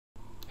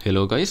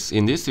Hello guys,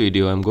 in this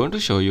video I'm going to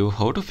show you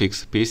how to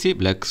fix PC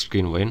black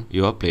screen when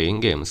you are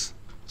playing games.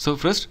 So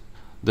first,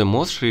 the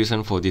most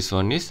reason for this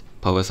one is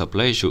power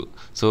supply issue.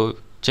 So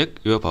check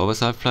your power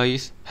supply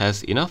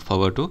has enough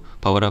power to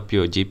power up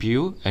your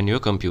GPU and your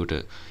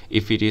computer.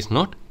 If it is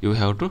not, you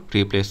have to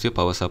replace your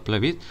power supply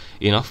with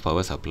enough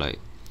power supply.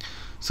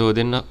 So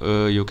then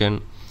you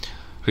can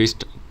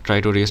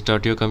try to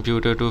restart your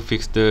computer to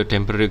fix the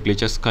temporary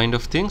glitches kind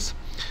of things.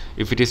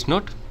 If it is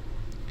not,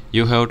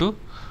 you have to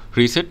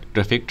reset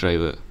graphic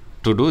driver.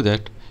 To do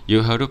that,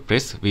 you have to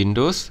press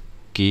Windows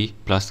key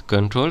plus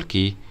Control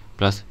key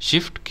plus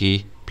Shift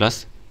key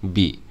plus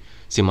B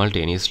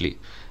simultaneously.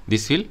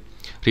 This will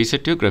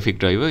reset your graphic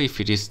driver if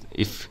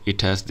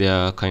it has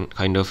the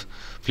kind of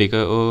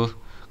flicker or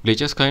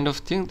glitches kind of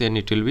thing. Then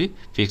it will be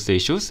fix the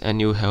issues and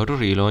you have to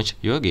relaunch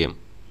your game.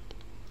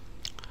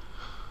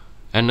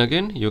 And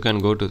again, you can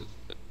go to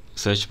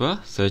search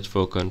bar, search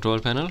for control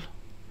panel,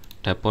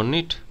 tap on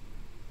it.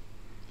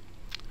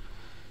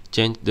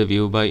 Change the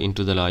view by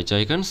into the large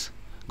icons.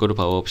 Go to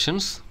power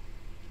options.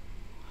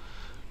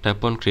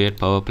 Tap on create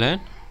power plan.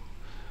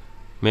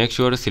 Make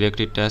sure to select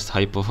it as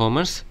high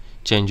performance.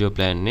 Change your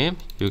plan name.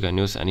 You can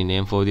use any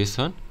name for this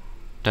one.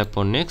 Tap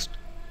on next.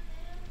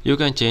 You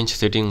can change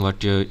setting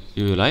what you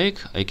like.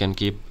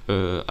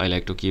 I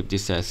like to keep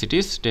this as it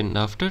is. Then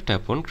after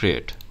tap on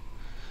create.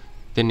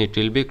 Then it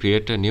will be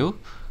create a new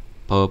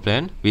power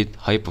plan with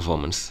high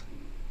performance.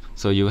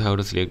 So you have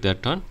to select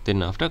that one.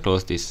 Then after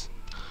close this.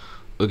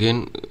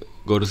 Again,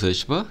 go to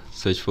search bar,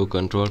 search for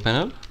control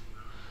panel,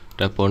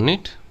 tap on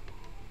it.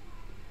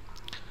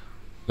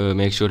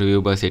 Make sure to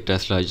view by set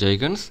as large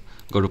icons.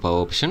 Go to power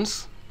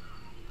options,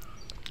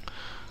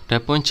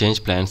 tap on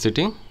change plan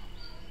setting,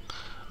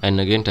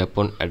 and again tap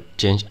on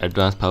change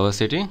advanced power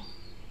setting.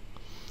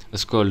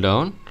 Scroll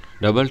down,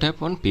 double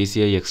tap on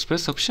PCI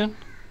Express option,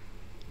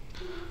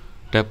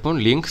 tap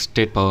on link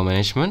state power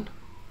management.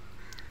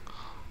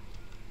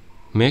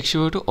 Make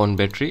sure to on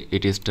battery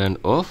it is turned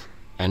off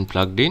and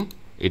plugged in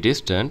it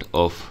is turned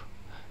off,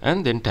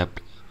 and then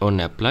tap on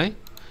apply,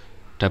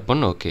 tap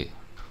on OK.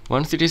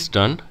 Once it is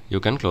done,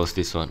 you can close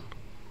this one.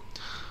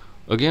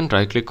 Again,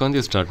 right click on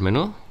the start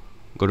menu,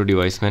 go to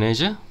device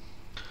manager,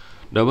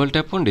 double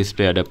tap on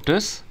display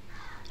adapters,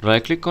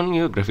 right click on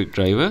your graphic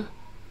driver,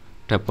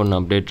 tap on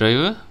update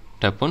driver,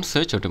 tap on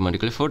search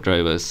automatically for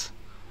drivers,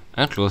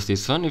 and close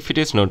this one. If it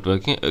is not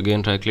working,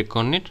 again right click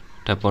on it,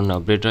 tap on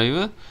update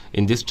driver.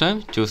 In this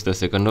time, choose the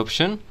second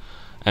option,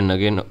 and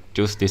again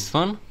choose this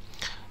one.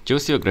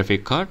 Choose your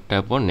graphic card,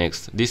 tap on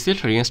next. This will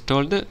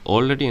reinstall the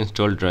already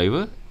installed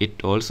driver.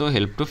 It also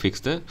helps to fix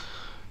the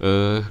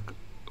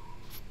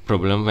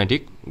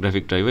problematic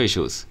graphic driver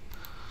issues.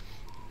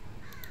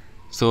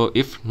 So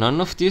if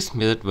none of these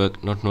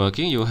method not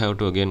working, you have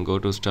to again go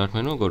to start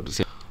menu, go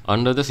to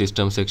under the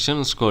system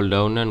section, scroll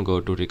down and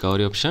go to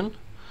recovery option.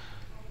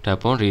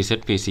 Tap on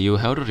reset PC. You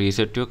have to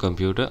reset your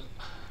computer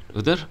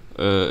to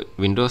the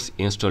Windows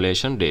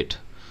installation date.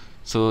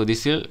 So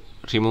this will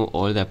remove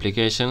all the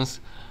applications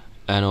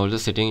and all the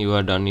setting you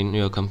are done in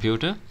your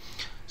computer.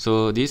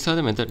 So these are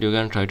the methods you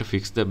can try to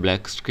fix the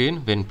black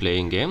screen when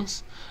playing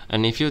games.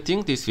 And if you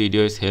think this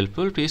video is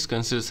helpful, please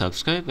consider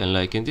subscribe and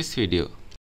liking this video.